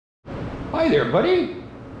Hi there, buddy.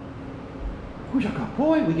 Who's your good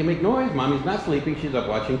boy? We can make noise. Mommy's not sleeping. She's up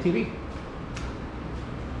watching TV.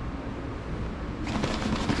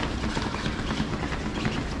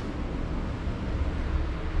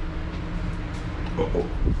 Uh-oh.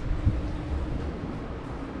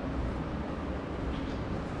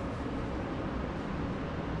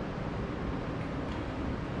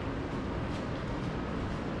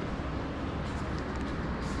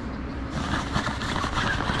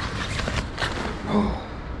 Oh,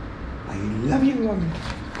 I love you, Loki.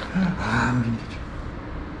 I'm gonna get you.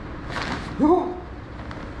 Oh.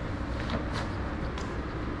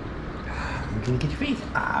 I'm gonna get your face.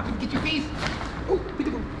 I'm gonna get your face. Oh,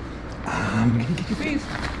 peekaboo. I'm gonna get your face.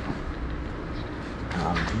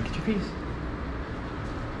 I'm gonna get your face.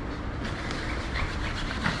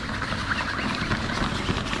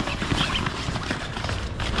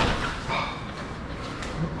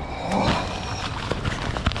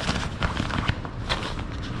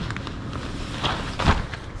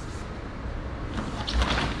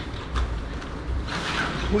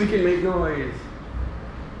 We can make noise.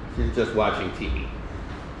 She's just watching TV.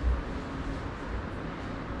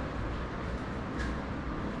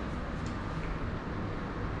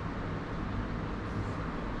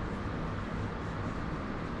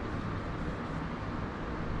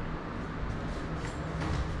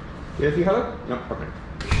 You see hello? No, okay.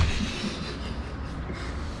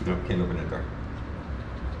 No, can't open that door.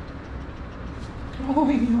 Oh,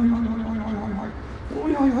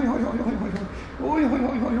 you're a good boy. Oh, you're a good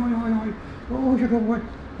boy. Oh, you're a good boy.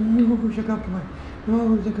 You're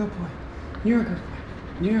a good boy. You're a good boy.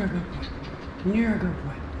 You're a good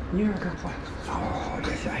boy. You're a good boy. Oh,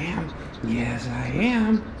 yes I am. Yes I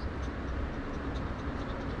am.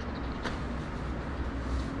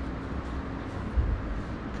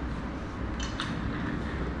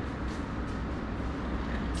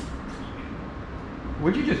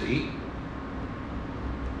 What'd you just eat?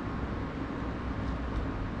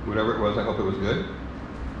 Whatever it was, I hope it was good.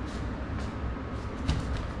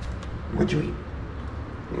 What'd you eat?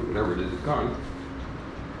 Whatever it is, it's gone.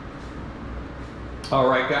 All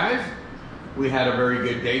right, guys. We had a very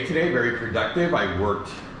good day today, very productive. I worked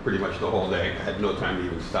pretty much the whole day. I had no time to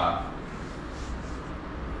even stop.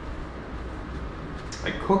 I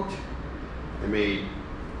cooked. I made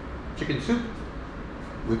chicken soup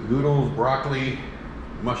with noodles, broccoli,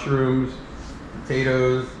 mushrooms,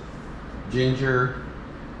 potatoes, ginger,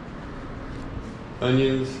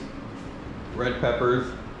 onions, red peppers,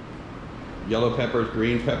 yellow peppers,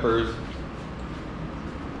 green peppers,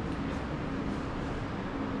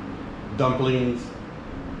 dumplings,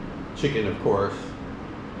 chicken of course,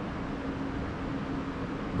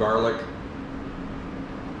 garlic,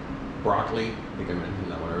 broccoli, I think I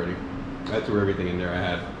mentioned that one already. I threw everything in there I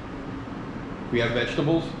had. We have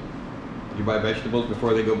vegetables. You buy vegetables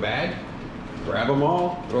before they go bad. Grab them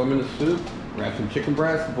all, throw them in the soup, grab some chicken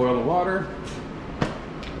breast, boil the water.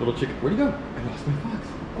 Little chicken, where'd he go? I lost my fox.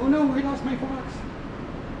 Oh no, I lost my fox.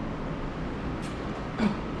 Oh,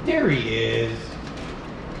 there he is.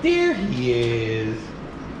 There he is.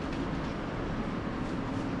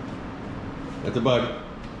 That's a bug.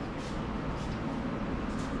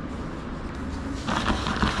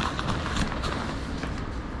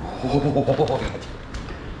 Oh.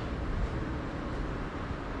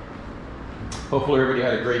 Hopefully everybody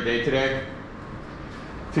had a great day today.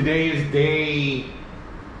 Today is day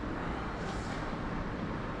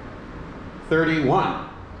 31.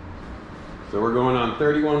 So we're going on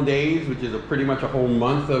 31 days, which is pretty much a whole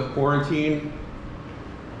month of quarantine.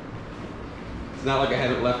 It's not like I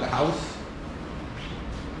haven't left the house,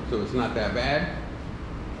 so it's not that bad.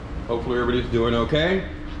 Hopefully everybody's doing okay.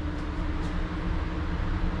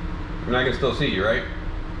 And I can still see you, right?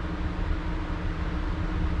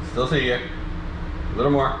 Still see you. A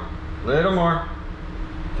little more. A little more.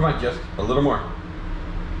 Come on, just a little more.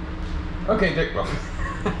 Okay, Dick. Well.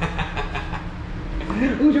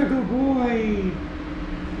 Who's your good boy?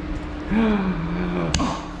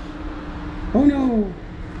 Oh no.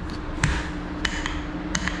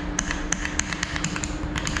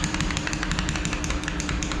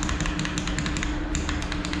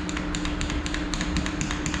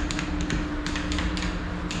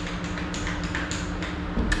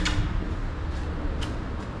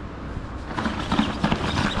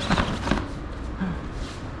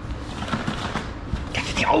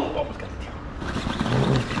 Oh, almost got the tail.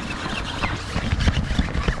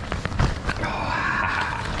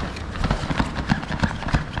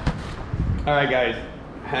 All right, guys,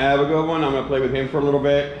 have a good one. I'm gonna play with him for a little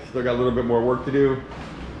bit. Still got a little bit more work to do.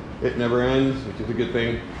 It never ends, which is a good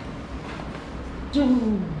thing.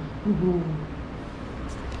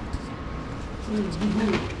 All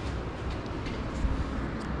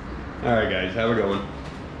right, guys, have a good one.